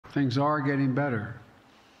Things are getting better.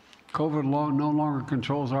 COVID no longer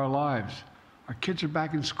controls our lives. Our kids are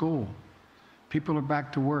back in school. People are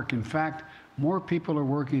back to work. In fact, more people are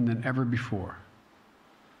working than ever before.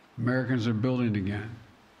 Americans are building again,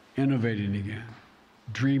 innovating again,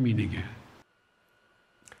 dreaming again.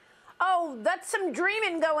 Oh, that's some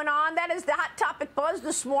dreaming going on. That is the hot topic buzz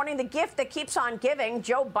this morning, the gift that keeps on giving.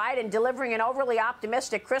 Joe Biden delivering an overly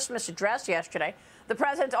optimistic Christmas address yesterday. The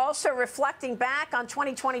president also reflecting back on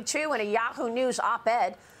 2022 in a Yahoo News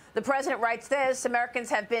op-ed. The president writes this: Americans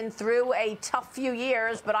have been through a tough few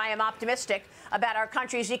years, but I am optimistic about our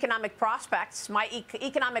country's economic prospects. My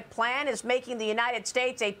economic plan is making the United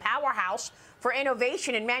States a powerhouse for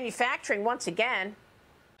innovation and manufacturing once again.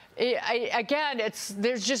 Again,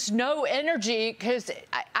 there's just no energy because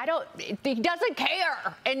he doesn't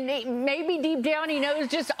care. And maybe deep down he knows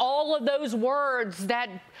just all of those words, that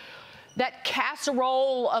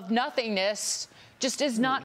casserole of nothingness just is not